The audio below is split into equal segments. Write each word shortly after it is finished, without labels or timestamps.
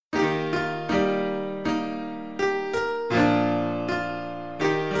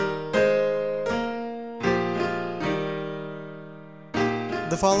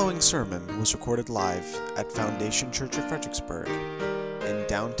following sermon was recorded live at Foundation Church of Fredericksburg in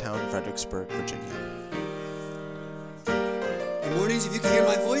downtown Fredericksburg, Virginia. Good mornings. If you can hear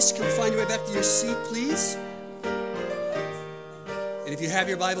my voice, come find your way back to your seat, please. And if you have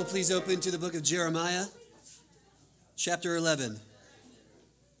your Bible, please open to the book of Jeremiah, chapter 11.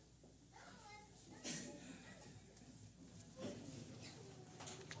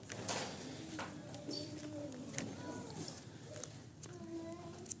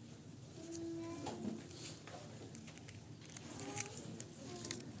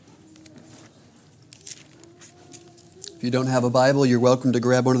 If you don't have a Bible, you're welcome to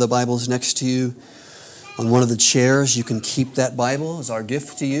grab one of the Bibles next to you on one of the chairs. You can keep that Bible as our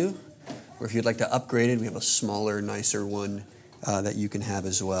gift to you. Or if you'd like to upgrade it, we have a smaller, nicer one that you can have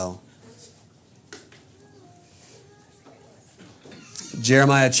as well.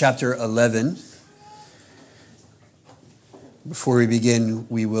 Jeremiah chapter 11. Before we begin,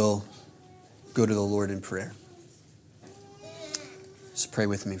 we will go to the Lord in prayer. Just pray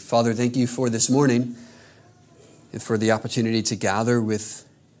with me. Father, thank you for this morning and for the opportunity to gather with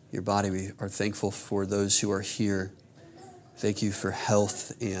your body. We are thankful for those who are here. Thank you for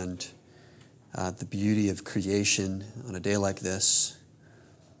health and the beauty of creation on a day like this.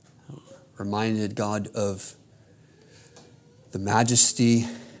 Reminded, God, of the majesty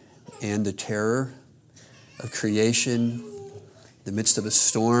and the terror of creation in the midst of a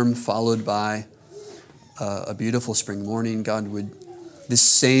storm followed by a beautiful spring morning. God, would this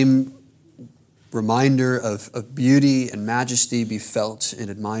same reminder of beauty and majesty be felt and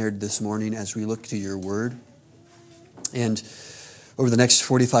admired this morning as we look to your word. And over the next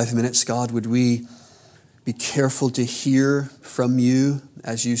 45 minutes, God, would we be careful to hear from you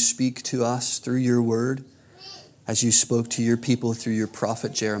as you speak to us through your word, as you spoke to your people through your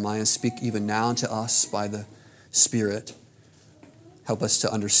prophet Jeremiah. Speak even now to us by the Spirit. Help us to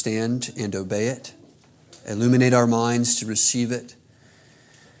understand and obey it. Illuminate our minds to receive it.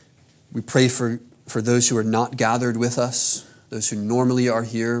 We pray for those who are not gathered with us, those who normally are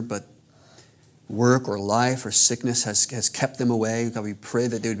here, but work or life or sickness has kept them away. God, we pray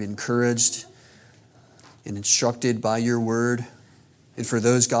that they would be encouraged and instructed by your word. And for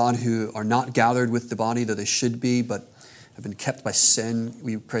those, God, who are not gathered with the body, though they should be, but have been kept by sin,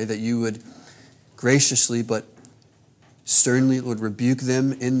 we pray that you would graciously but sternly, Lord, rebuke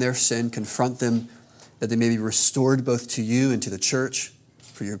them in their sin, confront them, that they may be restored both to you and to the church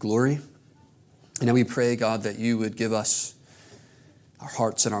for your glory. And now we pray, God, that you would give us our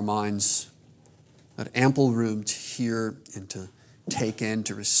hearts and our minds an ample room to hear and to take in,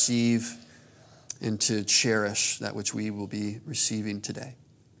 to receive, and to cherish that which we will be receiving today.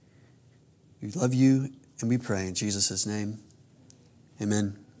 We love you, and we pray in Jesus' name.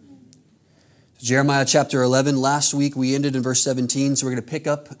 Amen. Jeremiah chapter 11. Last week we ended in verse 17, so we're going to pick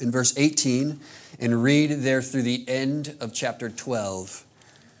up in verse 18 and read there through the end of chapter 12.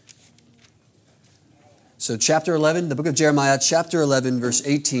 So chapter 11, the book of Jeremiah, chapter 11, verse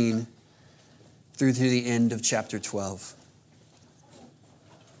 18, through to the end of chapter 12.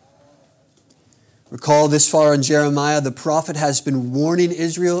 Recall this far in Jeremiah, the prophet has been warning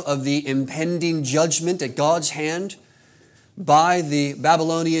Israel of the impending judgment at God's hand by the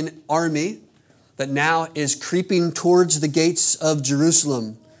Babylonian army that now is creeping towards the gates of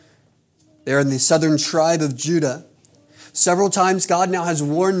Jerusalem. They're in the southern tribe of Judah. Several times God now has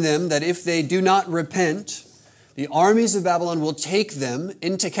warned them that if they do not repent, the armies of Babylon will take them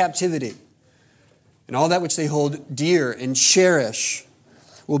into captivity. And all that which they hold dear and cherish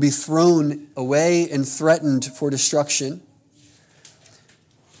will be thrown away and threatened for destruction.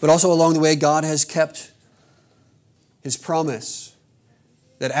 But also along the way, God has kept his promise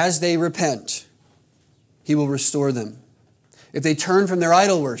that as they repent, he will restore them. If they turn from their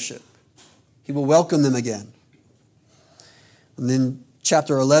idol worship, he will welcome them again. And then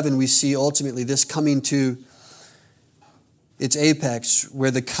chapter 11, we see ultimately this coming to its apex,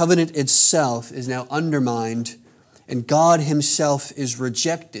 where the covenant itself is now undermined and God himself is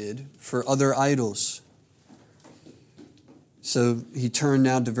rejected for other idols. So he turned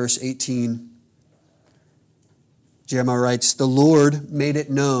now to verse 18. Jeremiah writes, "The Lord made it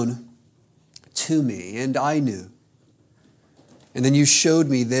known to me, and I knew. And then you showed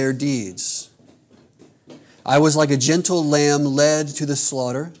me their deeds. I was like a gentle lamb led to the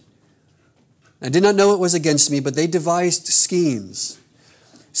slaughter. I did not know it was against me, but they devised schemes,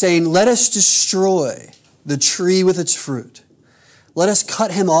 saying, 'Let us destroy the tree with its fruit. Let us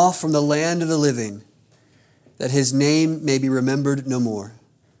cut him off from the land of the living, that his name may be remembered no more.'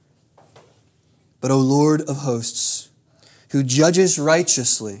 But, O Lord of hosts, who judges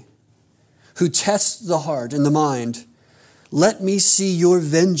righteously, who tests the heart and the mind, Let me see your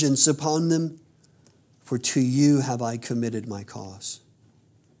vengeance upon them, for to you have I committed my cause.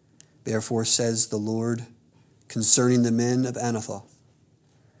 Therefore says the Lord concerning the men of Anathoth,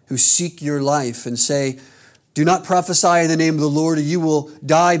 who seek your life and say, do not prophesy in the name of the Lord, or you will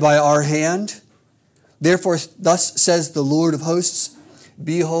die by our hand. Therefore thus says the Lord of hosts,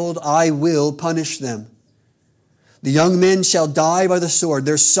 behold, I will punish them. The young men shall die by the sword,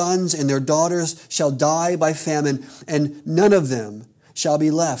 their sons and their daughters shall die by famine, and none of them shall be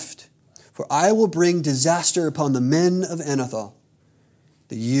left. For I will bring disaster upon the men of Anathoth,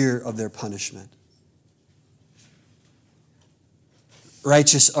 the year of their punishment.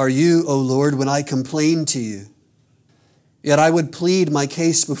 Righteous are you, O Lord, when I complain to you. Yet I would plead my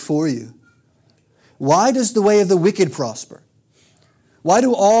case before you. Why does the way of the wicked prosper? Why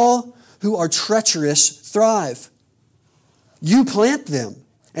do all who are treacherous thrive? You plant them,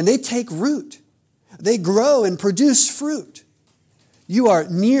 and they take root. They grow and produce fruit. You are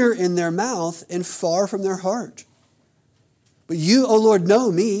near in their mouth and far from their heart. But you, O Lord,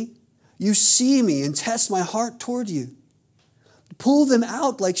 know me. You see me and test my heart toward you. Pull them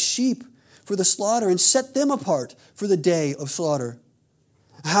out like sheep for the slaughter and set them apart for the day of slaughter.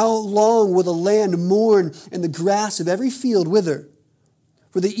 How long will the land mourn and the grass of every field wither?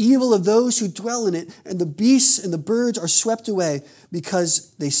 For the evil of those who dwell in it, and the beasts and the birds are swept away,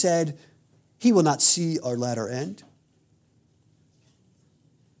 because they said, he will not see our latter end.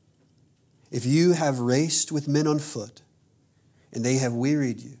 If you have raced with men on foot, and they have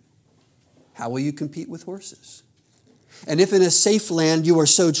wearied you, how will you compete with horses? And if in a safe land you are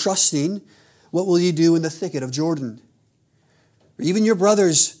so trusting, what will you do in the thicket of Jordan? Or even your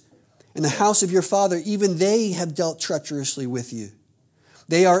brothers in the house of your father, even they have dealt treacherously with you.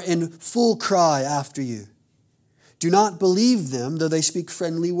 They are in full cry after you. Do not believe them, though they speak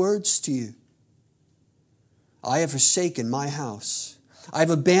friendly words to you. I have forsaken my house. I have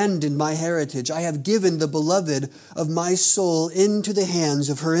abandoned my heritage. I have given the beloved of my soul into the hands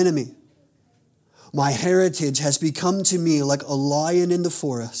of her enemy. My heritage has become to me like a lion in the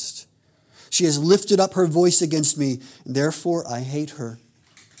forest. She has lifted up her voice against me, and therefore I hate her.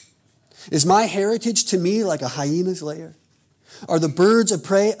 Is my heritage to me like a hyena's lair? Are the birds of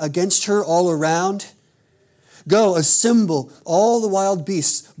prey against her all around? Go, assemble all the wild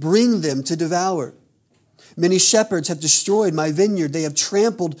beasts, bring them to devour. Many shepherds have destroyed my vineyard. They have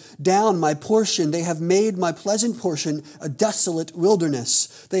trampled down my portion. They have made my pleasant portion a desolate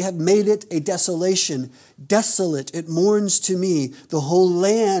wilderness. They have made it a desolation. Desolate, it mourns to me. The whole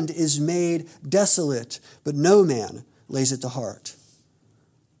land is made desolate, but no man lays it to heart.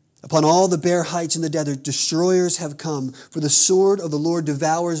 Upon all the bare heights in the desert, destroyers have come, for the sword of the Lord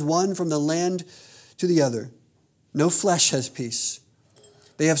devours one from the land to the other. No flesh has peace.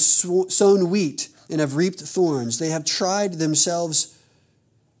 They have sown wheat and have reaped thorns. They have tried themselves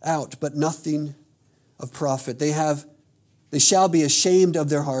out, but nothing of profit. They shall be ashamed of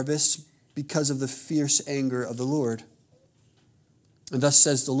their harvests because of the fierce anger of the Lord. And thus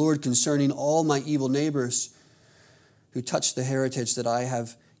says the Lord concerning all my evil neighbors who touch the heritage that I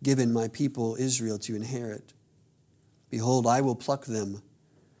have given my people Israel to inherit. Behold, I will pluck them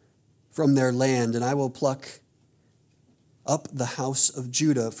from their land, and I will pluck up the house of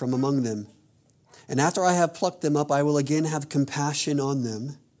Judah from among them. And after I have plucked them up, I will again have compassion on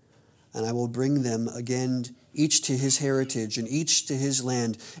them, and I will bring them again, each to his heritage and each to his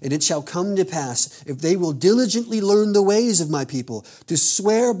land. And it shall come to pass, if they will diligently learn the ways of my people, to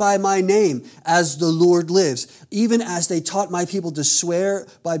swear by my name as the Lord lives, even as they taught my people to swear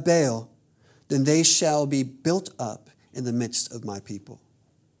by Baal, then they shall be built up in the midst of my people.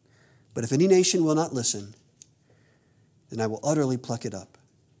 But if any nation will not listen, then I will utterly pluck it up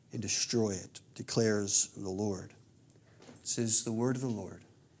and destroy it, declares the Lord. This is the word of the Lord,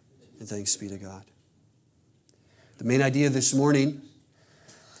 and thanks be to God. The main idea this morning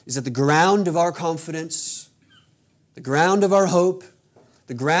is that the ground of our confidence, the ground of our hope,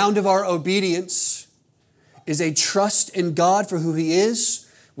 the ground of our obedience is a trust in God for who He is,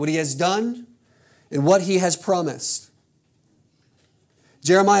 what He has done, and what He has promised.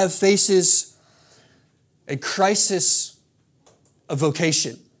 Jeremiah faces a crisis of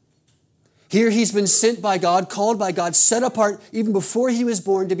vocation. Here he's been sent by God, called by God, set apart even before he was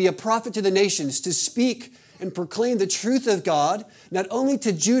born to be a prophet to the nations, to speak and proclaim the truth of God, not only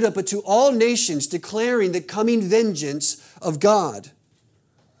to Judah, but to all nations, declaring the coming vengeance of God.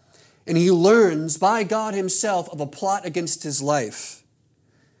 And he learns by God himself of a plot against his life.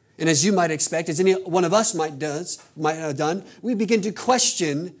 And as you might expect, as any one of us might have done, we begin to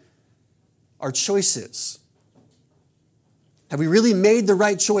question our choices. Have we really made the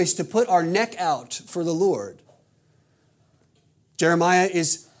right choice to put our neck out for the Lord? Jeremiah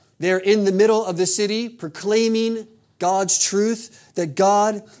is there in the middle of the city proclaiming God's truth, that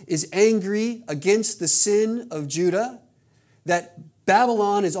God is angry against the sin of Judah, that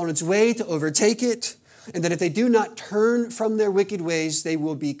Babylon is on its way to overtake it, and that if they do not turn from their wicked ways, they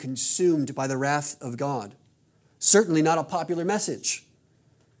will be consumed by the wrath of God. Certainly not a popular message.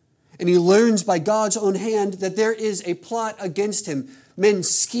 And he learns by God's own hand that there is a plot against him, men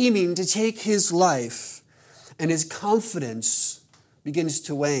scheming to take his life, and his confidence begins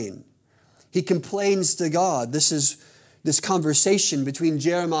to wane. He complains to God. This is this conversation between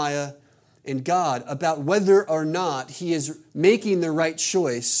Jeremiah and God about whether or not he is making the right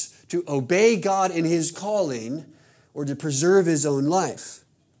choice to obey God in his calling or to preserve his own life.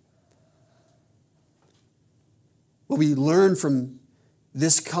 What we learn from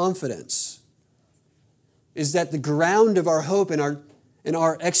this confidence is that the ground of our hope and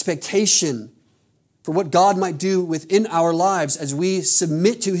our expectation for what God might do within our lives as we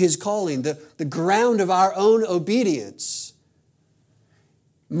submit to his calling, the ground of our own obedience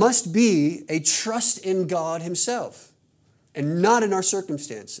must be a trust in God himself and not in our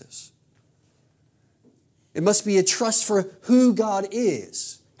circumstances. It must be a trust for who God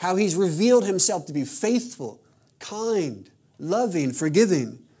is, how he's revealed himself to be faithful, kind, loving,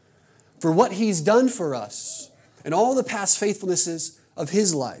 forgiving, for what he's done for us and all the past faithfulnesses of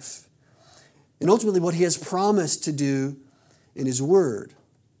his life, and ultimately what he has promised to do in his word.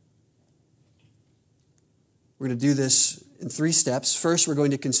 We're going to do this in 3 steps. First, we're going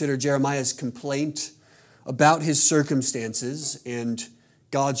to consider Jeremiah's complaint about his circumstances and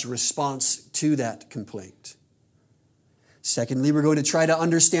God's response to that complaint. Secondly, we're going to try to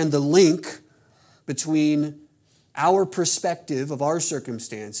understand the link between our perspective of our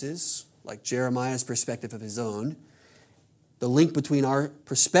circumstances, like Jeremiah's perspective of his own, the link between our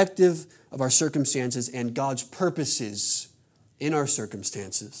perspective of our circumstances and God's purposes in our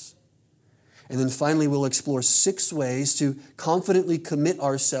circumstances. And then finally, we'll explore 6 ways to confidently commit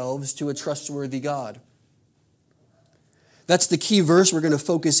ourselves to a trustworthy God. That's the key verse we're going to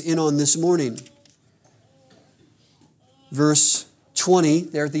focus in on this morning. Verse 20,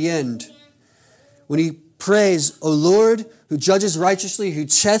 there at the end. When he prays, O Lord, who judges righteously, who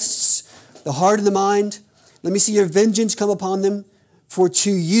tests the heart and the mind, let me see your vengeance come upon them, for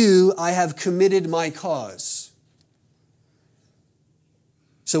to you I have committed my cause.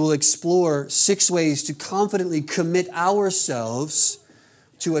 So we'll explore 6 ways to confidently commit ourselves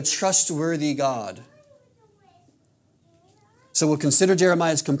to a trustworthy God. So we'll consider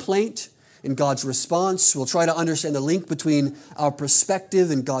Jeremiah's complaint and God's response. We'll try to understand the link between our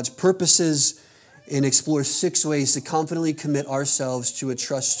perspective and God's purposes and explore 6 ways to confidently commit ourselves to a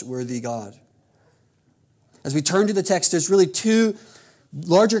trustworthy God. As we turn to the text, there's really 2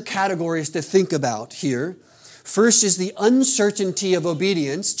 larger categories to think about here. First is the uncertainty of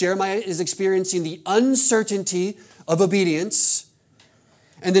obedience. Jeremiah is experiencing the uncertainty of obedience.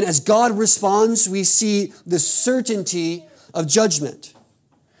 And then as God responds, we see the certainty of judgment.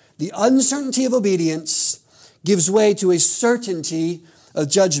 The uncertainty of obedience gives way to a certainty of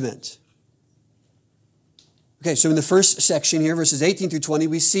judgment. Okay, so in the first section here, verses 18 through 20,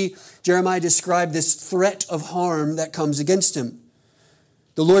 we see Jeremiah describe this threat of harm that comes against him.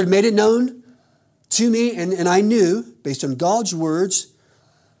 The Lord made it known to me, and I knew, based on God's words,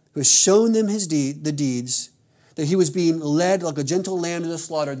 who has shown them the deeds, that he was being led like a gentle lamb to the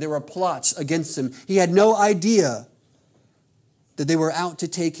slaughter. There were plots against him. He had no idea that they were out to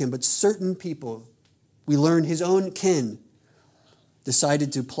take him, but certain people, we learn his own kin,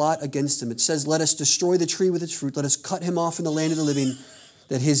 decided to plot against him. It says, let us destroy the tree with its fruit. Let us cut him off in the land of the living,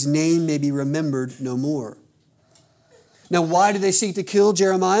 that his name may be remembered no more. Now, why did they seek to kill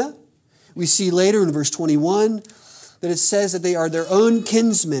Jeremiah? We see later in verse 21 that it says that they are their own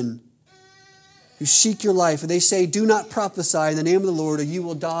kinsmen who seek your life. And they say, do not prophesy in the name of the Lord, or you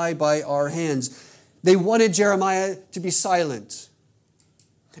will die by our hands. They wanted Jeremiah to be silent.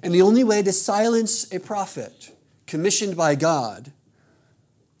 And the only way to silence a prophet commissioned by God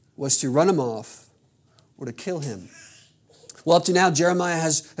was to run him off or to kill him. Well, up to now, Jeremiah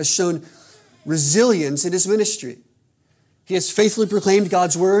has shown resilience in his ministry. He has faithfully proclaimed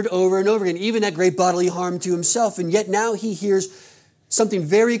God's word over and over again, even at great bodily harm to himself. And yet now he hears something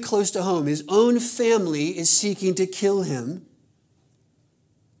very close to home. His own family is seeking to kill him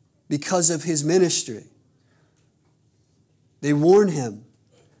because of his ministry. They warn him,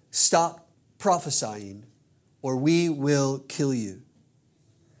 stop prophesying or we will kill you.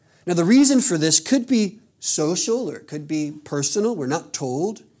 Now, the reason for this could be social or it could be personal. We're not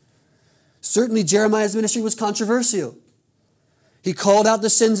told. Certainly, Jeremiah's ministry was controversial. He called out the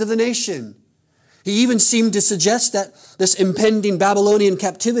sins of the nation. He even seemed to suggest that this impending Babylonian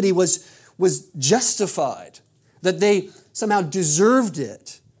captivity was justified, that they somehow deserved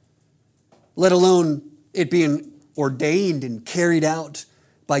it, let alone it being ordained and carried out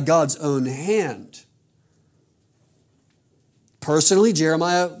by God's own hand. Personally,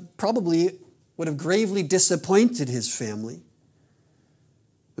 Jeremiah probably would have gravely disappointed his family,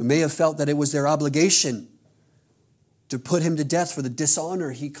 who may have felt that it was their obligation to put him to death for the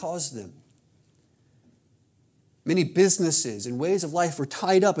dishonor he caused them. Many businesses and ways of life were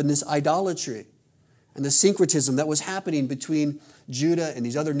tied up in this idolatry and the syncretism that was happening between Judah and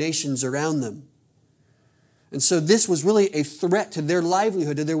these other nations around them. And so this was really a threat to their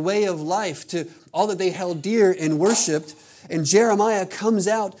livelihood, to their way of life, to all that they held dear and worshiped. And Jeremiah comes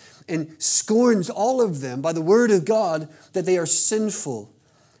out and scorns all of them by the word of God that they are sinful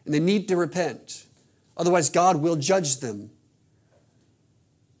and they need to repent. Otherwise, God will judge them.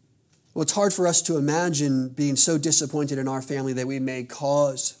 Well, it's hard for us to imagine being so disappointed in our family that we may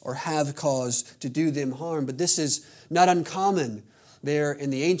cause or have caused to do them harm. But this is not uncommon there in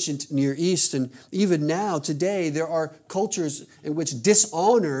the ancient Near East. And even now, today, there are cultures in which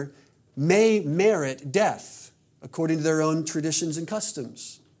dishonor may merit death, according to their own traditions and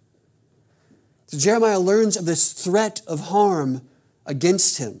customs. So Jeremiah learns of this threat of harm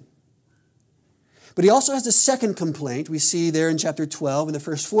against him. But he also has a second complaint we see there in chapter 12 in the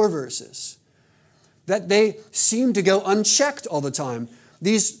first 4 verses, that they seem to go unchecked all the time.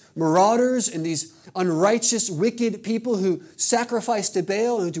 These marauders and these unrighteous, wicked people who sacrifice to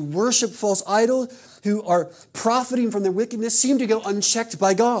Baal and who worship false idols, who are profiting from their wickedness, seem to go unchecked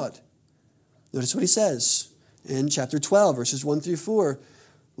by God. Notice what he says in chapter 12, verses 1 through 4.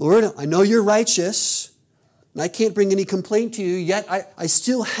 Lord, I know you're righteous, and I can't bring any complaint to you, yet I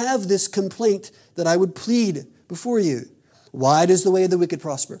still have this complaint that I would plead before you. Why does the way of the wicked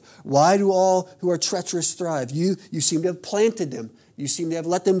prosper? Why do all who are treacherous thrive? You seem to have planted them. You seem to have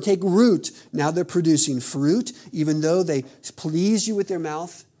let them take root. Now they're producing fruit, even though they please you with their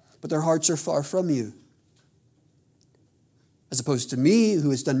mouth, but their hearts are far from you. As opposed to me, who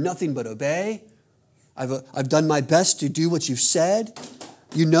has done nothing but obey. I've done my best to do what you've said.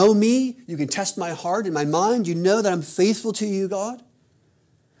 You know me. You can test my heart and my mind. You know that I'm faithful to you, God.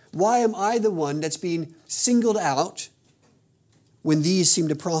 Why am I the one that's being singled out when these seem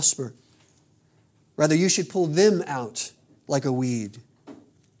to prosper? Rather, you should pull them out like a weed.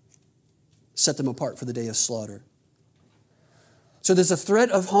 Set them apart for the day of slaughter. So there's a threat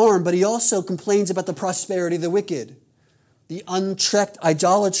of harm, but he also complains about the prosperity of the wicked, the unchecked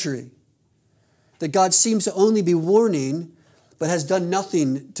idolatry that God seems to only be warning, but has done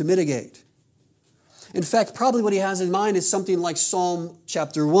nothing to mitigate. In fact, probably what he has in mind is something like Psalm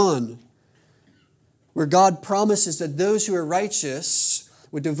chapter 1, where God promises that those who are righteous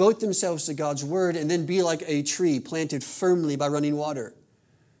would devote themselves to God's word and then be like a tree planted firmly by running water,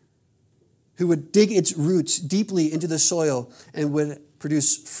 who would dig its roots deeply into the soil and would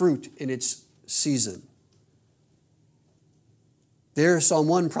produce fruit in its season. There, Psalm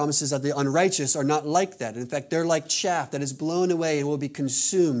 1 promises that the unrighteous are not like that. In fact, they're like chaff that is blown away and will be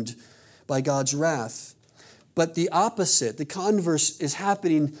consumed by God's wrath. But the opposite, the converse, is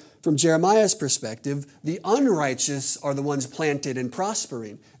happening from Jeremiah's perspective. The unrighteous are the ones planted and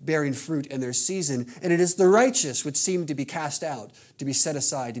prospering, bearing fruit in their season. And it is the righteous which seem to be cast out, to be set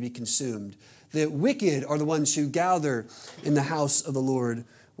aside, to be consumed. The wicked are the ones who gather in the house of the Lord,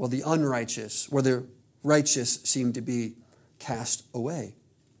 while the righteous seem to be cast away.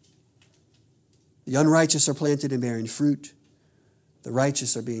 The unrighteous are planted and bearing fruit. The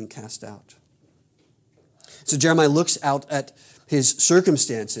righteous are being cast out. So Jeremiah looks out at his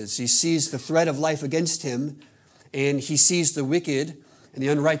circumstances. He sees the threat of life against him, and he sees the wicked and the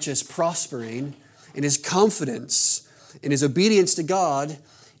unrighteous prospering, and his confidence and his obedience to God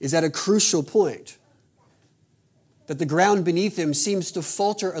is at a crucial point. That the ground beneath him seems to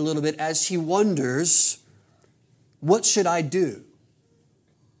falter a little bit as he wonders, what should I do?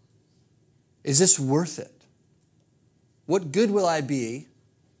 Is this worth it? What good will I be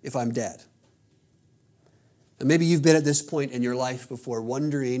if I'm dead? And maybe you've been at this point in your life before,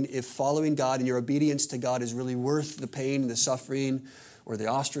 wondering if following God and your obedience to God is really worth the pain and the suffering or the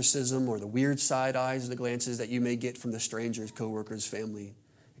ostracism or the weird side eyes or the glances that you may get from the strangers, coworkers, family,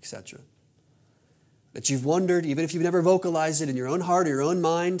 etc. That you've wondered, even if you've never vocalized it in your own heart or your own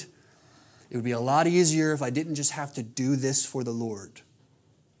mind, it would be a lot easier if I didn't just have to do this for the Lord.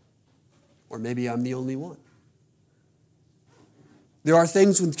 Or maybe I'm the only one. There are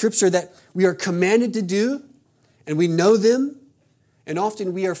things in Scripture that we are commanded to do, and we know them, and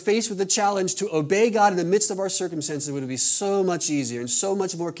often we are faced with the challenge to obey God in the midst of our circumstances. It would be so much easier and so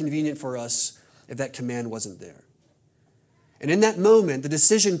much more convenient for us if that command wasn't there. And in that moment, the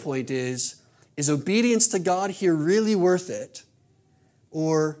decision point is obedience to God here really worth it?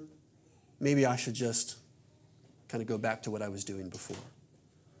 Or maybe I should just kind of go back to what I was doing before.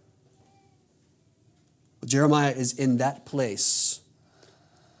 Well, Jeremiah is in that place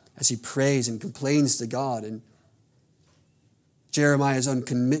as he prays and complains to God. And Jeremiah's own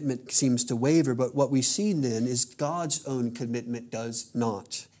commitment seems to waver, but what we see then is God's own commitment does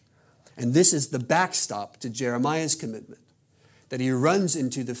not. And this is the backstop to Jeremiah's commitment, that he runs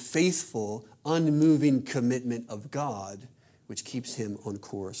into the faithful, unmoving commitment of God, which keeps him on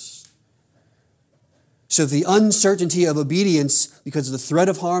course. So the uncertainty of obedience because of the threat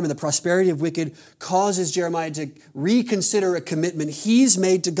of harm and the prosperity of wicked causes Jeremiah to reconsider a commitment he's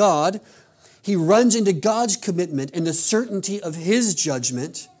made to God. He runs into God's commitment and the certainty of his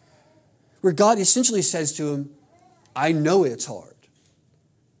judgment, where God essentially says to him, I know it's hard.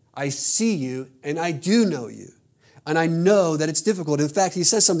 I see you and I do know you. And I know that it's difficult. In fact, he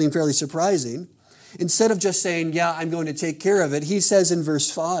says something fairly surprising. Instead of just saying, yeah, I'm going to take care of it, he says in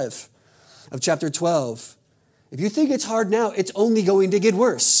verse 5 of chapter 12, if you think it's hard now, it's only going to get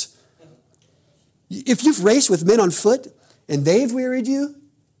worse. If you've raced with men on foot and they've wearied you,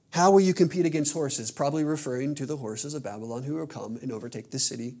 how will you compete against horses? Probably referring to the horses of Babylon who will come and overtake the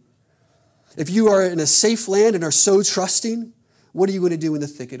city. If you are in a safe land and are so trusting, what are you going to do in the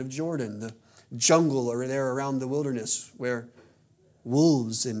thicket of Jordan, the jungle or there around the wilderness where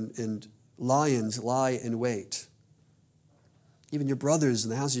wolves and lions lie in wait? Even your brothers in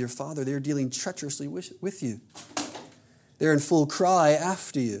the house of your father, they're dealing treacherously with you. They're in full cry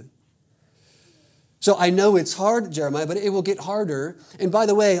after you. So I know it's hard, Jeremiah, but it will get harder. And by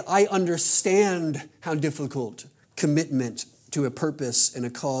the way, I understand how difficult commitment to a purpose and a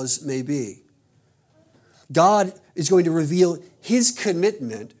cause may be. God is going to reveal his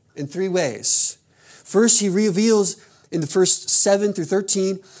commitment in three ways. First, he reveals in the first 7 through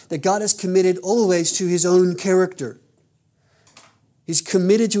 13 that God is committed always to his own character. He's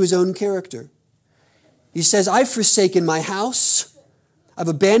committed to his own character. He says, I've forsaken my house. I've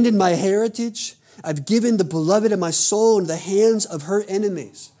abandoned my heritage. I've given the beloved of my soul into the hands of her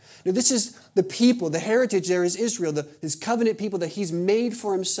enemies. Now, this is the people, the heritage there is Israel, his covenant people that he's made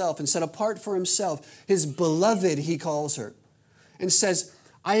for himself and set apart for himself. His beloved, he calls her, and says,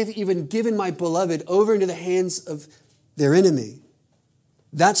 I have even given my beloved over into the hands of their enemy.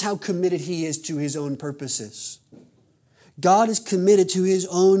 That's how committed he is to his own purposes. God is committed to his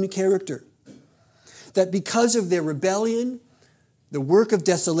own character. That because of their rebellion, the work of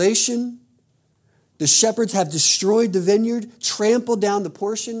desolation, the shepherds have destroyed the vineyard, trampled down the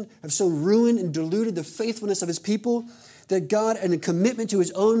portion, have so ruined and diluted the faithfulness of his people, that God, in a commitment to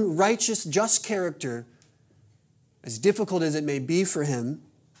his own righteous, just character, as difficult as it may be for him,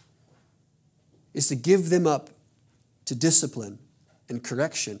 is to give them up to discipline and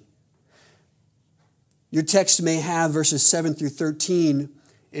correction. Your text may have verses 7 through 13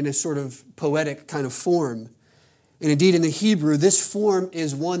 in a sort of poetic kind of form. And indeed, in the Hebrew, this form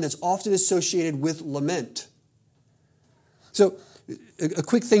is one that's often associated with lament. So, a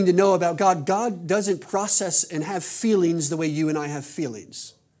quick thing to know about God, God doesn't process and have feelings the way you and I have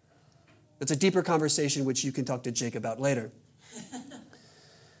feelings. That's a deeper conversation which you can talk to Jake about later.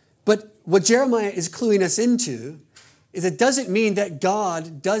 But what Jeremiah is cluing us into is it doesn't mean that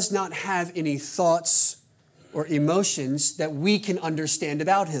God does not have any thoughts or emotions that we can understand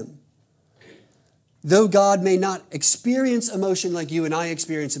about him. Though God may not experience emotion like you and I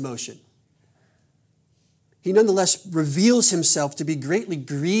experience emotion, he nonetheless reveals himself to be greatly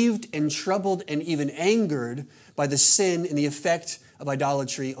grieved and troubled and even angered by the sin and the effect of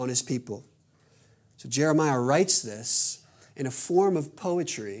idolatry on his people. So Jeremiah writes this in a form of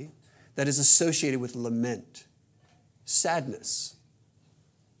poetry that is associated with lament, sadness.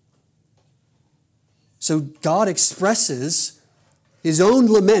 So God expresses his own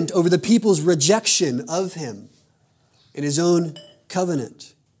lament over the people's rejection of him in his own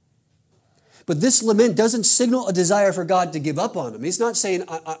covenant. But this lament doesn't signal a desire for God to give up on them. He's not saying,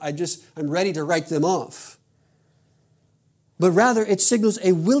 I'm ready to write them off. But rather, it signals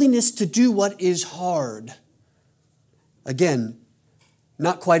a willingness to do what is hard. Again,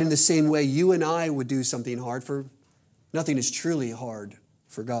 not quite in the same way you and I would do something hard, for nothing is truly hard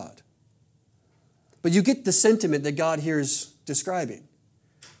for God. But you get the sentiment that God here is describing.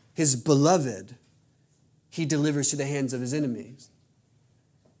 His beloved, he delivers to the hands of his enemies.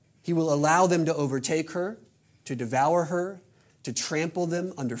 He will allow them to overtake her, to devour her, to trample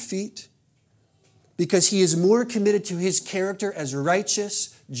them under feet, because he is more committed to his character as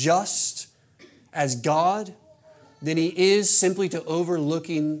righteous, just, as God, than he is simply to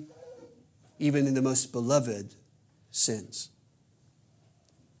overlooking even in the most beloved sins.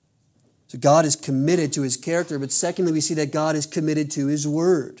 So God is committed to his character, but secondly, we see that God is committed to his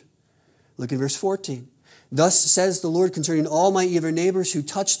word. Look at verse 14. Thus says the Lord concerning all my evil neighbors who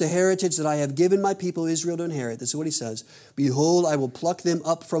touch the heritage that I have given my people Israel to inherit. This is what he says. Behold, I will pluck them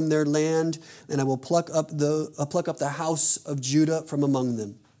up from their land, and I will pluck up the house of Judah from among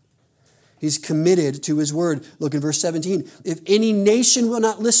them. He's committed to his word. Look at verse 17. If any nation will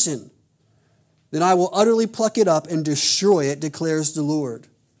not listen, then I will utterly pluck it up and destroy it, declares the Lord.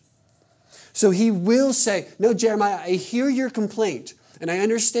 So he will say, no, Jeremiah, I hear your complaint. And I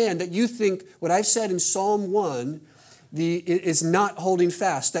understand that you think what I've said in Psalm 1 is not holding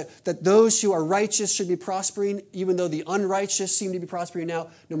fast, that those who are righteous should be prospering, even though the unrighteous seem to be prospering now.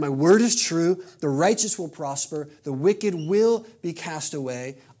 No, my word is true. The righteous will prosper. The wicked will be cast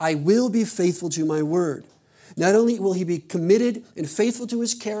away. I will be faithful to my word. Not only will he be committed and faithful to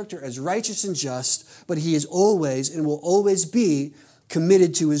his character as righteous and just, but he is always and will always be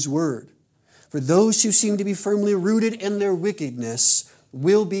committed to his word. For those who seem to be firmly rooted in their wickedness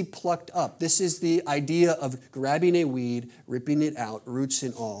will be plucked up. This is the idea of grabbing a weed, ripping it out, roots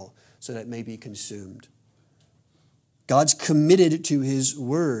and all, so that it may be consumed. God's committed to his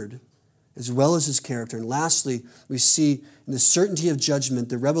word as well as his character. And lastly, we see in the certainty of judgment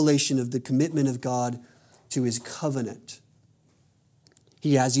the revelation of the commitment of God to his covenant.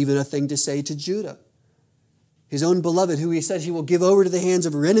 He has even a thing to say to Judah, his own beloved, who he says he will give over to the hands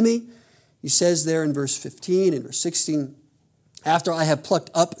of her enemy. He says there in verse 15 and verse 16, after I have plucked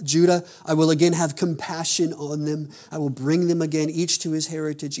up Judah, I will again have compassion on them. I will bring them again, each to his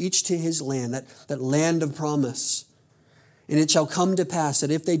heritage, each to his land, that land of promise. And it shall come to pass that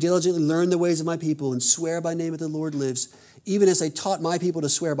if they diligently learn the ways of my people and swear by name that the Lord lives, even as they taught my people to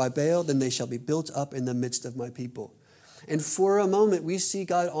swear by Baal, then they shall be built up in the midst of my people. And for a moment, we see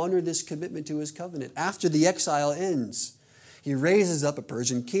God honor this commitment to his covenant. After the exile ends, he raises up a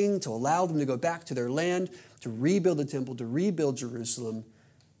Persian king to allow them to go back to their land, to rebuild the temple, to rebuild Jerusalem,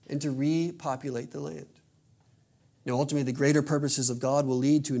 and to repopulate the land. Now, ultimately, the greater purposes of God will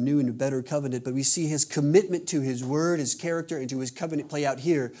lead to a new and a better covenant, but we see his commitment to his word, his character, and to his covenant play out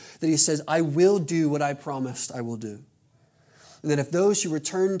here, that he says, I will do what I promised I will do. And that if those who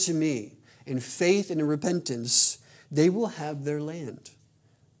return to me in faith and in repentance, they will have their land.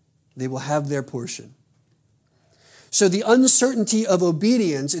 They will have their portion. So the uncertainty of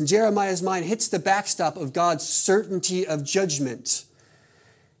obedience in Jeremiah's mind hits the backstop of God's certainty of judgment.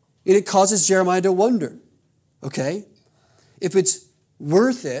 And it causes Jeremiah to wonder, okay, if it's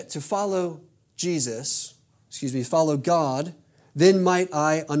worth it to follow follow God, then might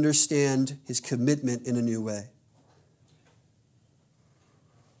I understand his commitment in a new way.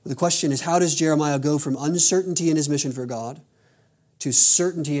 The question is, how does Jeremiah go from uncertainty in his mission for God to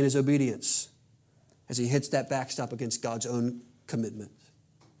certainty in his obedience as he hits that backstop against God's own commitment?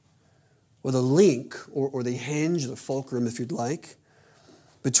 Well, the link, or the hinge, the fulcrum, if you'd like,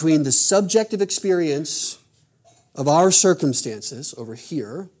 between the subjective experience of our circumstances over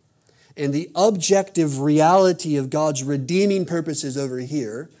here and the objective reality of God's redeeming purposes over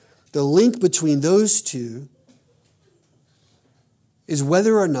here, the link between those two is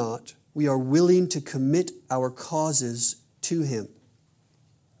whether or not we are willing to commit our causes to him.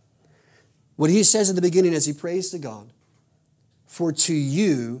 What he says at the beginning as he prays to God, for to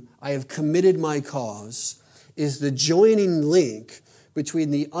you I have committed my cause, is the joining link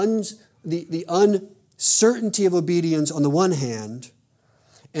between the uncertainty of obedience on the one hand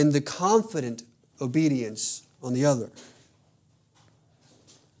and the confident obedience on the other.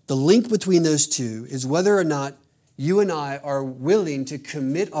 The link between those two is whether or not you and I are willing to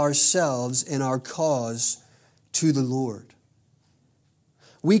commit ourselves and our cause to the Lord.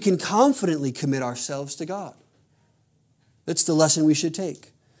 We can confidently commit ourselves to God. That's the lesson we should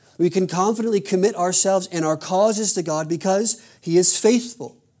take. We can confidently commit ourselves and our causes to God because he is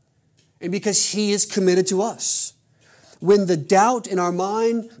faithful and because he is committed to us. When the doubt in our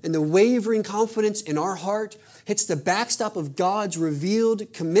mind and the wavering confidence in our heart hits the backstop of God's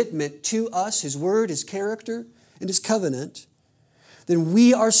revealed commitment to us, his word, his character, and his covenant, then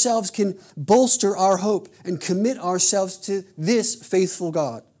we ourselves can bolster our hope and commit ourselves to this faithful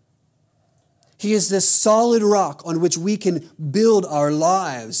God. He is this solid rock on which we can build our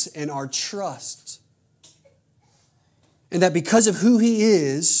lives and our trust. And that because of who he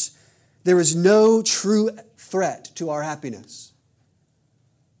is, there is no true threat to our happiness.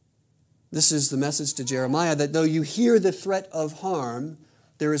 This is the message to Jeremiah, that though you hear the threat of harm,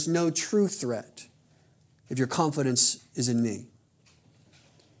 there is no true threat if your confidence is in me.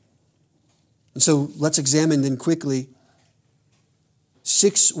 And so let's examine then quickly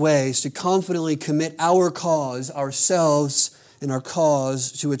 6 ways to confidently commit our cause, ourselves, and our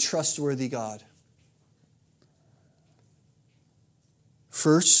cause to a trustworthy God.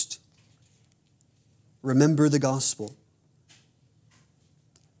 First, remember the gospel.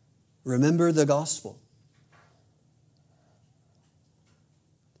 Remember the gospel.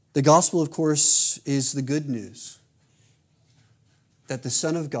 The gospel, of course, is the good news that the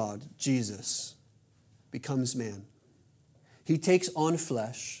Son of God, Jesus, becomes man. He takes on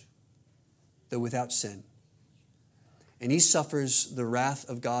flesh, though without sin. And he suffers the wrath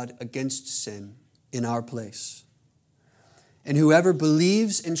of God against sin in our place. And whoever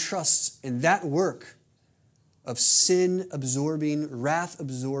believes and trusts in that work of sin-absorbing,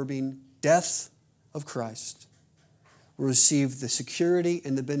 wrath-absorbing death of Christ will receive the security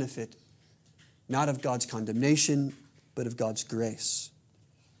and the benefit, not of God's condemnation, but of God's grace,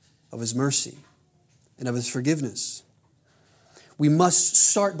 of His mercy, and of His forgiveness. We must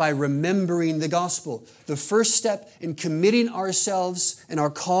start by remembering the gospel. The first step in committing ourselves and our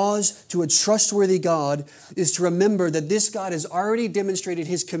cause to a trustworthy God is to remember that this God has already demonstrated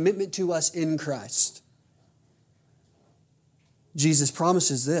His commitment to us in Christ. Jesus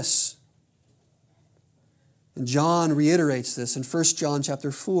promises this. And John reiterates this in 1 John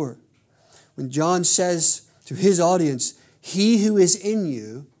chapter 4. When John says to his audience, "He who is in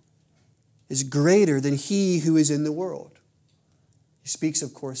you is greater than he who is in the world." He speaks,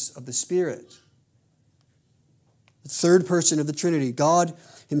 of course, of the Spirit, the third person of the Trinity. God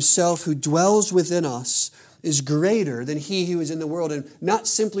Himself who dwells within us is greater than he who is in the world. And not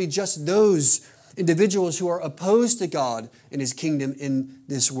simply just those individuals who are opposed to God and His kingdom in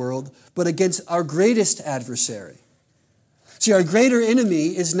this world, but against our greatest adversary. See, our greater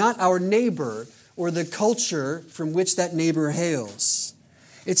enemy is not our neighbor or the culture from which that neighbor hails.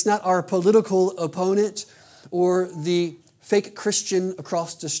 It's not our political opponent or the fake Christian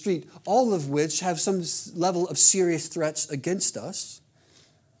across the street, all of which have some level of serious threats against us.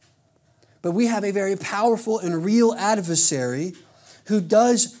 But we have a very powerful and real adversary who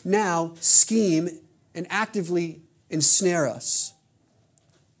does now scheme and actively ensnare us.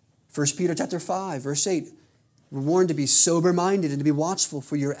 1 Peter chapter 5, verse 8, we're warned to be sober-minded and to be watchful,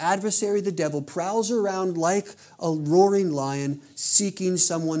 for your adversary, the devil, prowls around like a roaring lion, seeking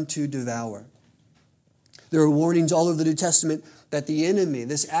someone to devour. There are warnings all over the New Testament that the enemy,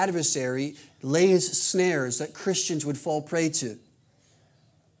 this adversary, lays snares that Christians would fall prey to,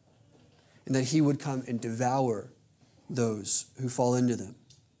 and that he would come and devour those who fall into them.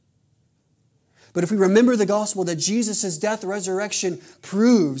 But if we remember the gospel that Jesus' death, resurrection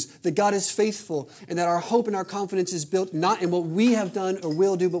proves that God is faithful and that our hope and our confidence is built not in what we have done or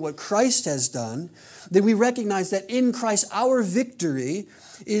will do, but what Christ has done, then we recognize that in Christ our victory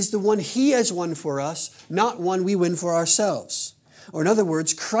is the one He has won for us, not one we win for ourselves. Or in other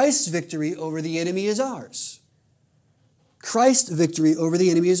words, Christ's victory over the enemy is ours. Christ's victory over the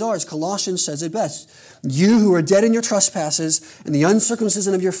enemy is ours. Colossians says it best. You who are dead in your trespasses and the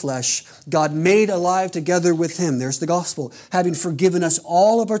uncircumcision of your flesh, God made alive together with Him. There's the gospel. Having forgiven us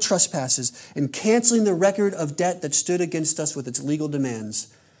all of our trespasses and canceling the record of debt that stood against us with its legal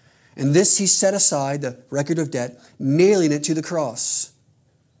demands. And this He set aside, the record of debt, nailing it to the cross.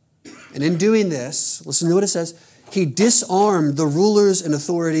 And in doing this, listen to what it says, He disarmed the rulers and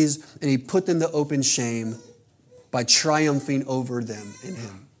authorities and He put them to open shame by triumphing over them in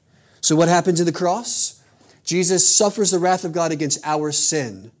Him. So what happens at the cross? Jesus suffers the wrath of God against our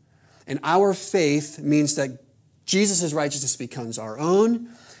sin. And our faith means that Jesus' righteousness becomes our own,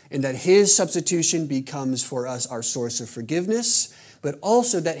 and that His substitution becomes for us our source of forgiveness, but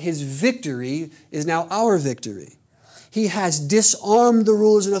also that His victory is now our victory. He has disarmed the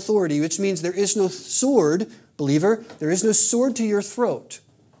rulers and authority, which means there is no sword, believer, there is no sword to your throat.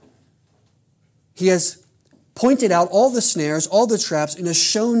 He has pointed out all the snares, all the traps, and has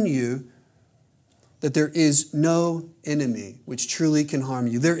shown you that there is no enemy which truly can harm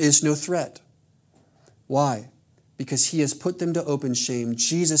you. There is no threat. Why? Because He has put them to open shame.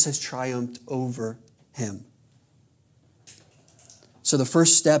 Jesus has triumphed over him. So the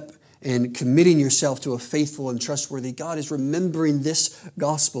first step in committing yourself to a faithful and trustworthy God is remembering this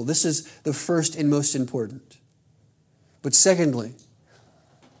gospel. This is the first and most important. But secondly,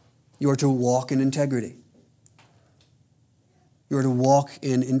 you are to walk in integrity. You are to walk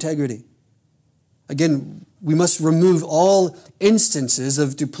in integrity. Again, we must remove all instances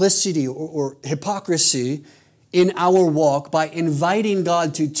of duplicity or hypocrisy in our walk by inviting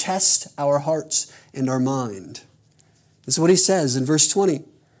God to test our hearts and our mind. This is what He says in verse 20.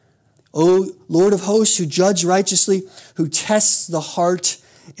 O Lord of hosts, who judge righteously, who tests the heart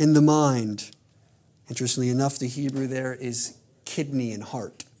and the mind. Interestingly enough, the Hebrew there is kidney and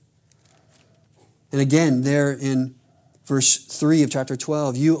heart. And again, there in verse 3 of chapter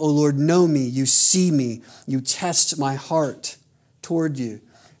 12, you, O Lord, know me, you see me, you test my heart toward you.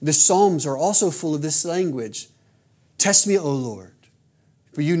 The Psalms are also full of this language. Test me, O Lord,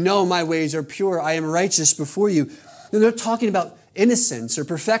 for you know my ways are pure. I am righteous before you. And they're talking about innocence or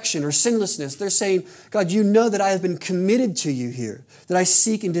perfection or sinlessness. They're saying, God, you know that I have been committed to you here, that I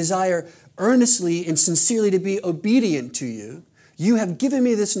seek and desire earnestly and sincerely to be obedient to you. You have given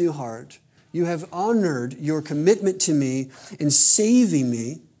me this new heart. You have honored your commitment to me in saving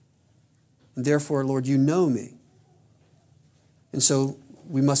me. And therefore, Lord, you know me. And so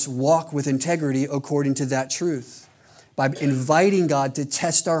we must walk with integrity according to that truth by inviting God to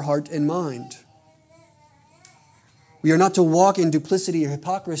test our heart and mind. We are not to walk in duplicity or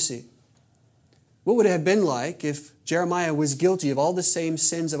hypocrisy. What would it have been like if Jeremiah was guilty of all the same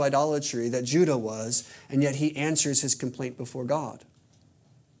sins of idolatry that Judah was, and yet he answers his complaint before God?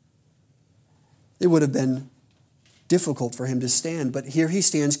 It would have been difficult for him to stand, but here he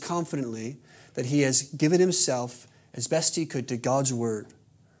stands confidently that he has given himself as best he could to God's word,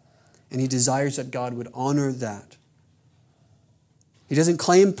 and he desires that God would honor that. He doesn't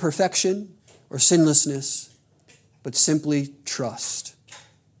claim perfection or sinlessness, but simply trust.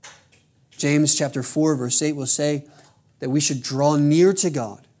 James chapter 4, verse 8 will say that we should draw near to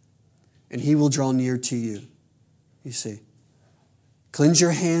God, and he will draw near to you. You see. Cleanse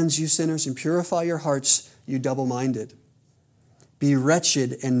your hands, you sinners, and purify your hearts, you double-minded. Be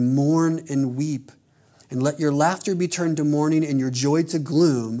wretched and mourn and weep, and let your laughter be turned to mourning and your joy to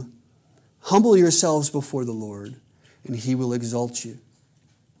gloom. Humble yourselves before the Lord, and he will exalt you.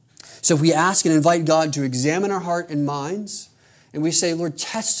 So if we ask and invite God to examine our heart and minds, and we say, Lord,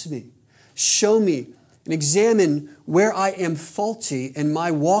 test me, show me, and examine where I am faulty in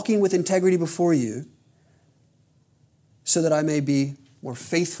my walking with integrity before you, so that I may be more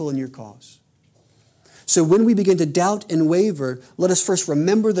faithful in your cause. So when we begin to doubt and waver, let us first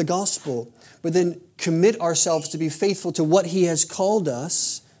remember the gospel, but then commit ourselves to be faithful to what he has called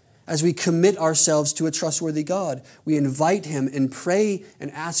us as we commit ourselves to a trustworthy God. We invite him and pray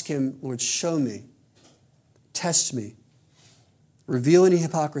and ask him, Lord, show me, test me, reveal any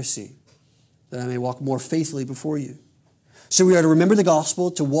hypocrisy, that I may walk more faithfully before you. So we are to remember the gospel,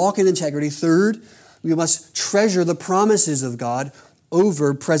 to walk in integrity. Third, we must treasure the promises of God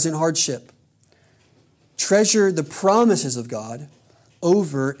over present hardship. Treasure the promises of God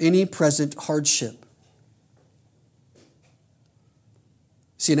over any present hardship.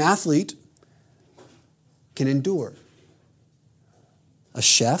 See, an athlete can endure. A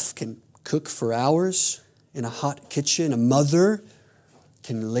chef can cook for hours in a hot kitchen. A mother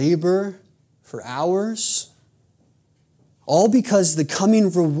can labor for hours. All because the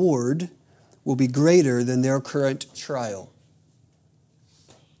coming reward will be greater than their current trial.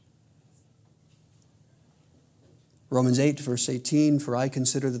 Romans 8, verse 18, for I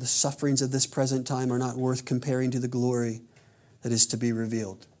consider that the sufferings of this present time are not worth comparing to the glory that is to be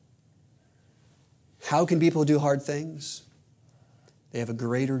revealed. How can people do hard things? They have a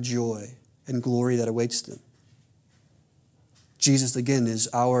greater joy and glory that awaits them. Jesus, again, is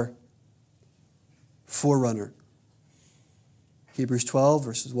our forerunner. Hebrews 12,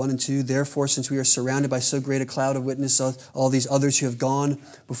 verses 1 and 2, therefore, since we are surrounded by so great a cloud of witnesses, all these others who have gone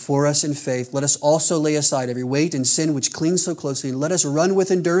before us in faith, let us also lay aside every weight and sin which clings so closely, and let us run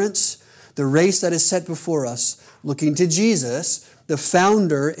with endurance the race that is set before us, looking to Jesus, the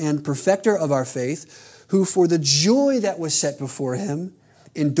founder and perfecter of our faith, who for the joy that was set before him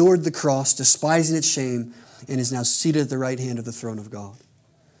endured the cross, despising its shame, and is now seated at the right hand of the throne of God.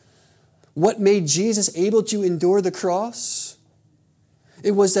 What made Jesus able to endure the cross?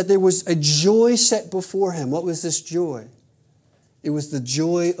 It was that there was a joy set before him. What was this joy? It was the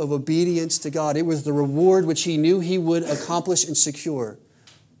joy of obedience to God. It was the reward which he knew he would accomplish and secure.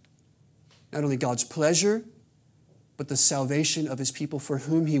 Not only God's pleasure, but the salvation of his people for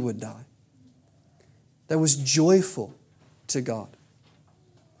whom he would die. That was joyful to God.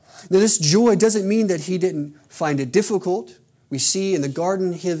 Now, this joy doesn't mean that he didn't find it difficult. We see in the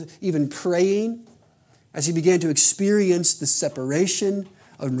garden him even praying as he began to experience the separation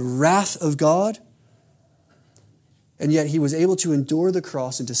and wrath of God. And yet he was able to endure the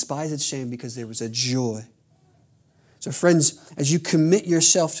cross and despise its shame because there was a joy. So friends, as you commit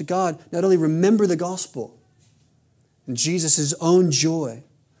yourself to God, not only remember the gospel and Jesus' own joy,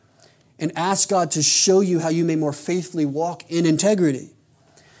 and ask God to show you how you may more faithfully walk in integrity,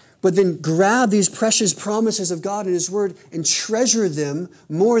 but then grab these precious promises of God and his word and treasure them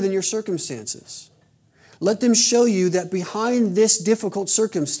more than your circumstances. Let them show you that behind this difficult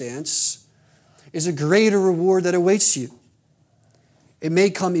circumstance is a greater reward that awaits you. It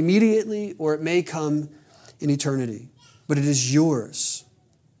may come immediately or it may come in eternity, but it is yours.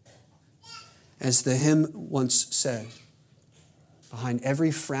 As the hymn once said, behind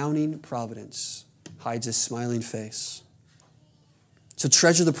every frowning providence hides a smiling face. So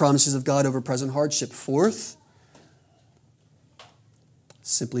treasure the promises of God over present hardship. Fourth,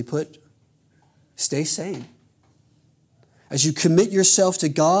 simply put, stay sane. As you commit yourself to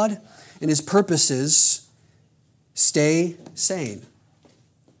God and His purposes, stay sane.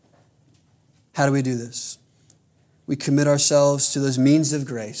 How do we do this? We commit ourselves to those means of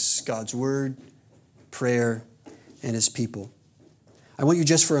grace, God's Word, prayer, and His people. I want you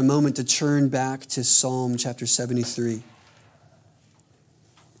just for a moment to turn back to Psalm chapter 73.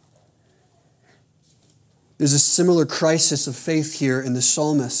 There's a similar crisis of faith here in the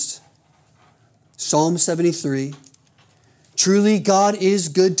psalmist. Psalm 73. Truly God is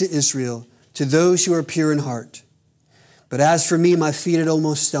good to Israel, to those who are pure in heart. But as for me, my feet had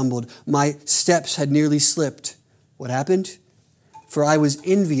almost stumbled. My steps had nearly slipped. What happened? For I was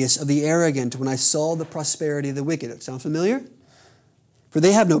envious of the arrogant when I saw the prosperity of the wicked. Sound familiar? For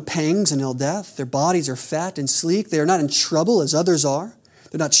they have no pangs until death. Their bodies are fat and sleek. They are not in trouble as others are.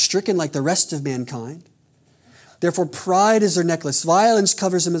 They're not stricken like the rest of mankind. Therefore pride is their necklace. Violence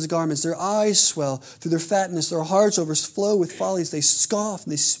covers them as garments. Their eyes swell through their fatness. Their hearts overflow with follies. They scoff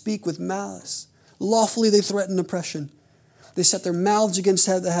and they speak with malice. Lawfully they threaten oppression. They set their mouths against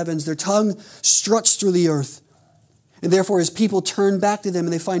the heavens. Their tongue struts through the earth. And therefore his people turn back to them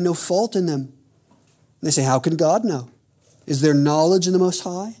and they find no fault in them. And they say, how can God know? Is there knowledge in the Most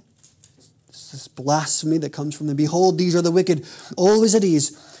High? It's this blasphemy that comes from them. Behold, these are the wicked, always at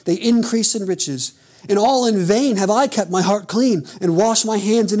ease. They increase in riches. And all in vain have I kept my heart clean and washed my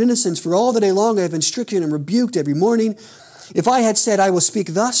hands in innocence. For all the day long I have been stricken and rebuked every morning. If I had said, I will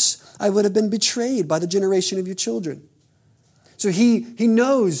speak thus, I would have been betrayed by the generation of your children. So he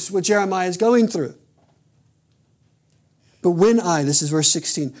knows what Jeremiah is going through. But this is verse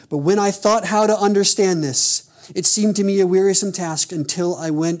 16, but when I thought how to understand this, it seemed to me a wearisome task until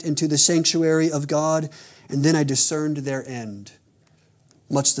I went into the sanctuary of God, and then I discerned their end.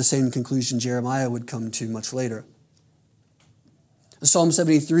 Much the same conclusion Jeremiah would come to much later. Psalm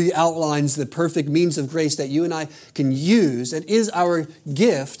 73 outlines the perfect means of grace that you and I can use. It is our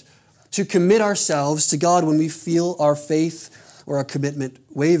gift to commit ourselves to God when we feel our faith or our commitment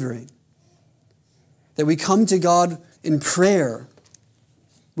wavering. That we come to God in prayer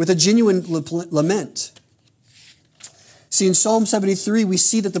with a genuine lament. See, in Psalm 73, we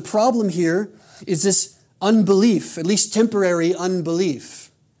see that the problem here is this unbelief, at least temporary unbelief.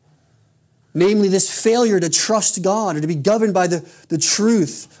 Namely, this failure to trust God or to be governed by the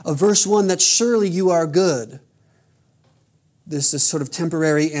truth of verse 1 that surely you are good. This sort of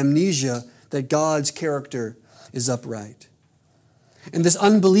temporary amnesia that God's character is upright. And this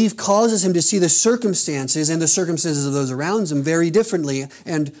unbelief causes him to see the circumstances and the circumstances of those around him very differently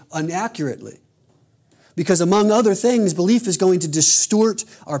and inaccurately. Because among other things, belief is going to distort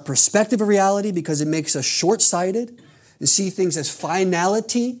our perspective of reality because it makes us short-sighted and see things as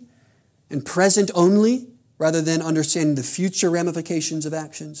finality and present only rather than understanding the future ramifications of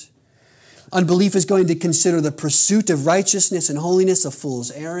actions. Unbelief is going to consider the pursuit of righteousness and holiness a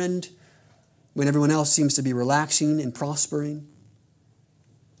fool's errand when everyone else seems to be relaxing and prospering.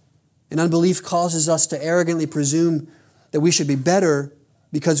 And unbelief causes us to arrogantly presume that we should be better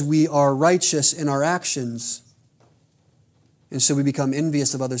because we are righteous in our actions. And so we become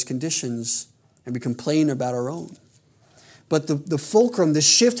envious of others' conditions and we complain about our own. But the fulcrum, the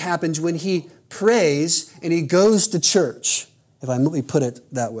shift happens when he prays and he goes to church, if I may put it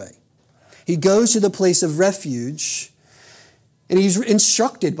that way. He goes to the place of refuge and he's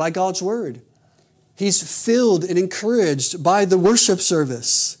instructed by God's word. He's filled and encouraged by the worship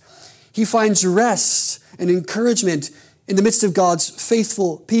service. He finds rest and encouragement in the midst of God's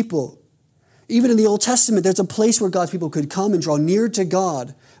faithful people. Even in the Old Testament, there's a place where God's people could come and draw near to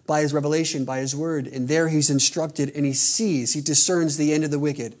God by his revelation, by his word. And there he's instructed and he sees, he discerns the end of the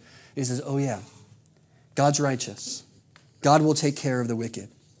wicked. And he says, oh yeah, God's righteous. God will take care of the wicked.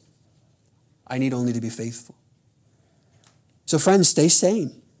 I need only to be faithful. So friends, stay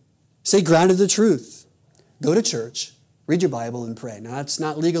sane. Stay grounded to the truth. Go to church. Read your Bible and pray. Now, that's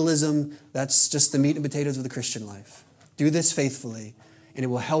not legalism. That's just the meat and potatoes of the Christian life. Do this faithfully, and it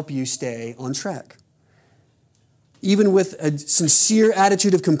will help you stay on track. Even with a sincere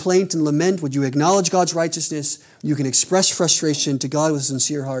attitude of complaint and lament, would you acknowledge God's righteousness? You can express frustration to God with a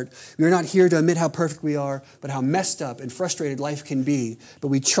sincere heart. We are not here to admit how perfect we are, but how messed up and frustrated life can be. But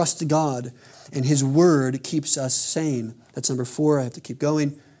we trust God, and His Word keeps us sane. That's number 4. I have to keep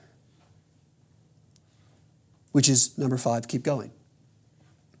going. Which is number 5, keep going.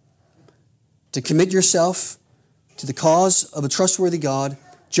 to commit yourself to the cause of a trustworthy God,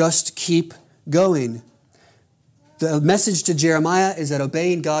 just keep going. The message to Jeremiah is that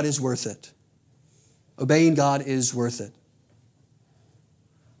obeying God is worth it. Obeying God is worth it.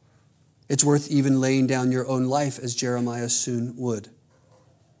 It's worth even laying down your own life, as Jeremiah soon would.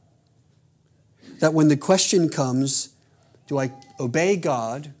 That when the question comes, do I obey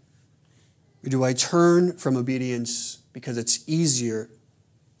God, or do I turn from obedience because it's easier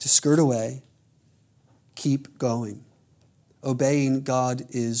to skirt away? Keep going. Obeying God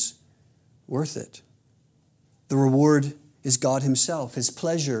is worth it. The reward is God himself, his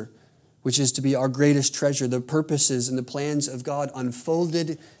pleasure, which is to be our greatest treasure, the purposes and the plans of God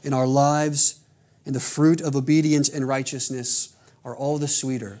unfolded in our lives, and the fruit of obedience and righteousness are all the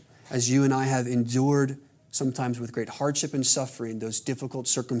sweeter as you and I have endured, sometimes with great hardship and suffering, those difficult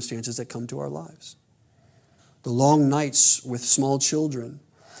circumstances that come to our lives. The long nights with small children,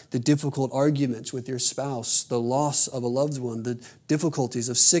 the difficult arguments with your spouse, the loss of a loved one, the difficulties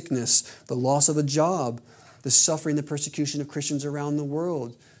of sickness, the loss of a job, the suffering, the persecution of Christians around the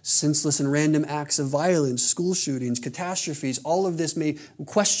world, senseless and random acts of violence, school shootings, catastrophes. All of this may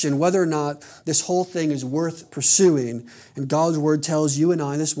question whether or not this whole thing is worth pursuing. And God's word tells you and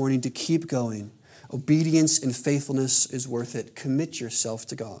I this morning to keep going. Obedience and faithfulness is worth it. Commit yourself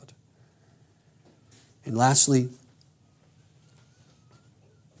to God. And lastly,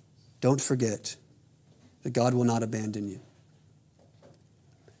 don't forget that God will not abandon you.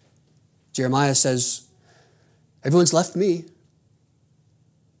 Jeremiah says, everyone's left me.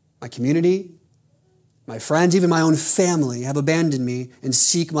 My community, my friends, even my own family have abandoned me and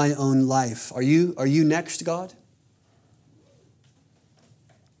seek my own life. Are you next, God?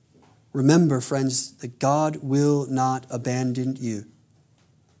 Remember, friends, that God will not abandon you.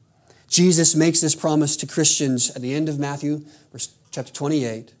 Jesus makes this promise to Christians at the end of Matthew, chapter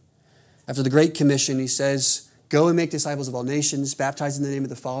 28. After the Great Commission, he says, go and make disciples of all nations, baptize in the name of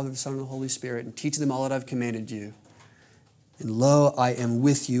the Father, the Son, and the Holy Spirit, and teach them all that I've commanded you. And lo, I am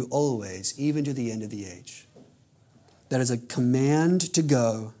with you always, even to the end of the age. That is a command to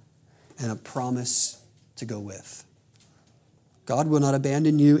go and a promise to go with. God will not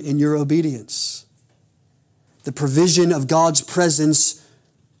abandon you in your obedience. The provision of God's presence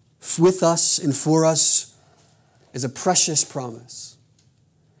with us and for us is a precious promise.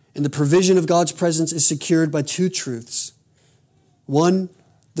 And the provision of God's presence is secured by two truths. One,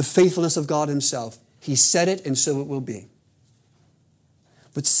 the faithfulness of God himself. He said it, and so it will be.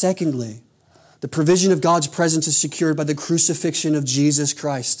 But secondly, the provision of God's presence is secured by the crucifixion of Jesus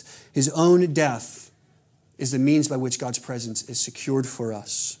Christ. His own death is the means by which God's presence is secured for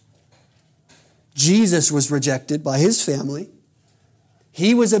us. Jesus was rejected by his family.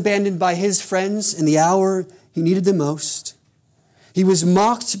 He was abandoned by his friends in the hour he needed the most. He was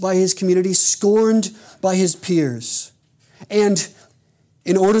mocked by his community, scorned by his peers. And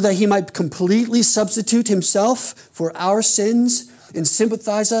in order that he might completely substitute himself for our sins and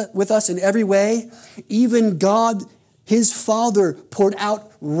sympathize with us in every way, even God, his Father, poured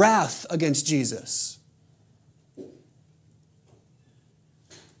out wrath against Jesus.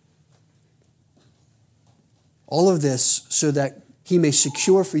 All of this so that he may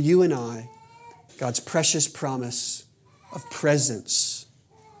secure for you and I God's precious promise of presence.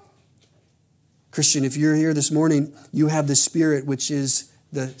 Christian, if you're here this morning, you have the Spirit, which is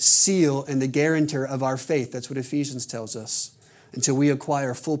the seal and the guarantor of our faith. That's what Ephesians tells us. Until we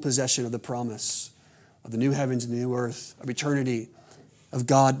acquire full possession of the promise of the new heavens and the new earth, of eternity, of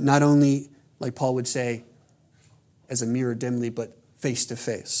God, not only, like Paul would say, as a mirror dimly, but face to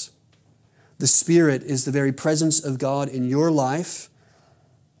face. The Spirit is the very presence of God in your life,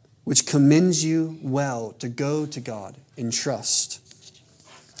 which commends you well to go to God in trust.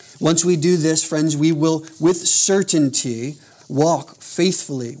 Once we do this, friends, we will with certainty walk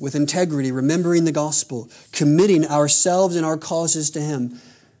faithfully, with integrity, remembering the gospel, committing ourselves and our causes to him,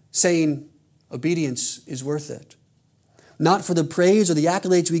 saying obedience is worth it. Not for the praise or the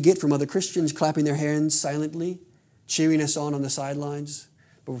accolades we get from other Christians clapping their hands silently, cheering us on the sidelines,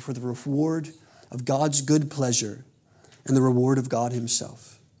 but for the reward of God's good pleasure and the reward of God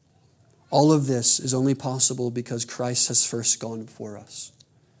himself. All of this is only possible because Christ has first gone before us.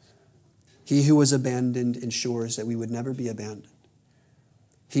 He who was abandoned ensures that we would never be abandoned.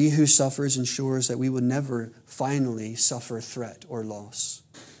 He who suffers ensures that we will never finally suffer threat or loss.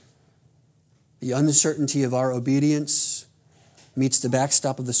 The uncertainty of our obedience meets the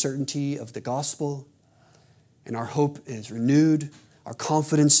backstop of the certainty of the gospel, and our hope is renewed, our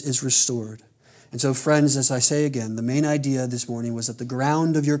confidence is restored. And so, friends, as I say again, the main idea this morning was that the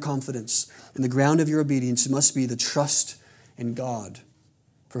ground of your confidence and the ground of your obedience must be the trust in God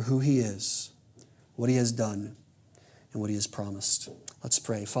for who he is what he has done, and what he has promised. Let's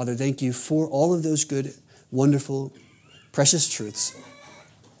pray. Father, thank you for all of those good, wonderful, precious truths.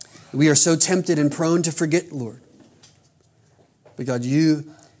 We are so tempted and prone to forget, Lord. But God,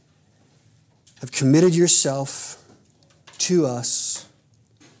 you have committed yourself to us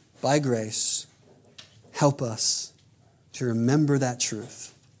by grace. Help us to remember that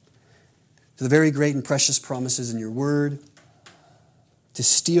truth, to the very great and precious promises in your word, to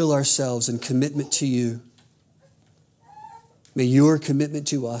steel ourselves in commitment to you. May your commitment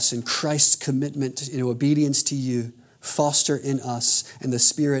to us and Christ's commitment in obedience to you foster in us and the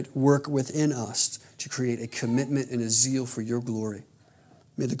Spirit work within us to create a commitment and a zeal for your glory.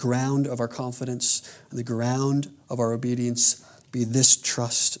 May the ground of our confidence and the ground of our obedience be this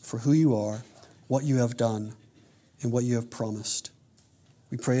trust for who you are, what you have done, and what you have promised.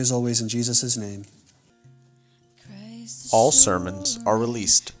 We pray as always in Jesus' name. All sermons are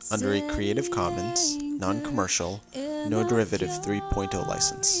released under a Creative Commons, non-commercial, no derivative 3.0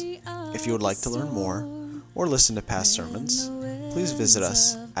 license. If you would like to learn more or listen to past sermons, please visit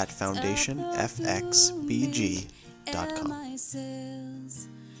us at foundationfxbg.com.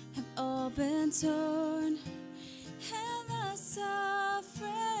 Have all been torn, and the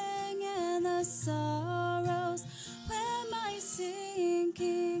suffering and the sorrows, where my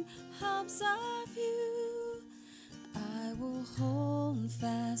sinking hopes of you, I will hold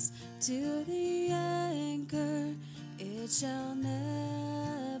fast to the anchor, it shall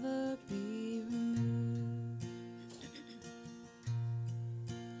never be removed.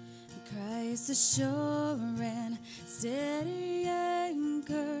 Christ the sure and steady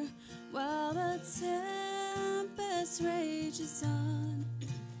anchor, while the tempest rages on.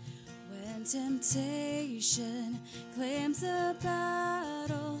 When temptation claims a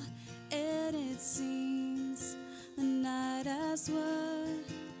battle, and it seems the night has won,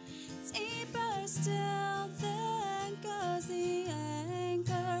 deeper still then goes the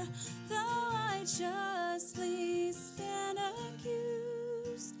anchor, though I justly stand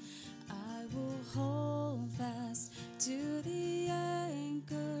accused, I will hold fast to the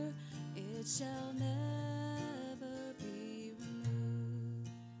anchor, it shall never be removed.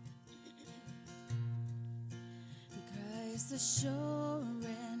 Christ the shore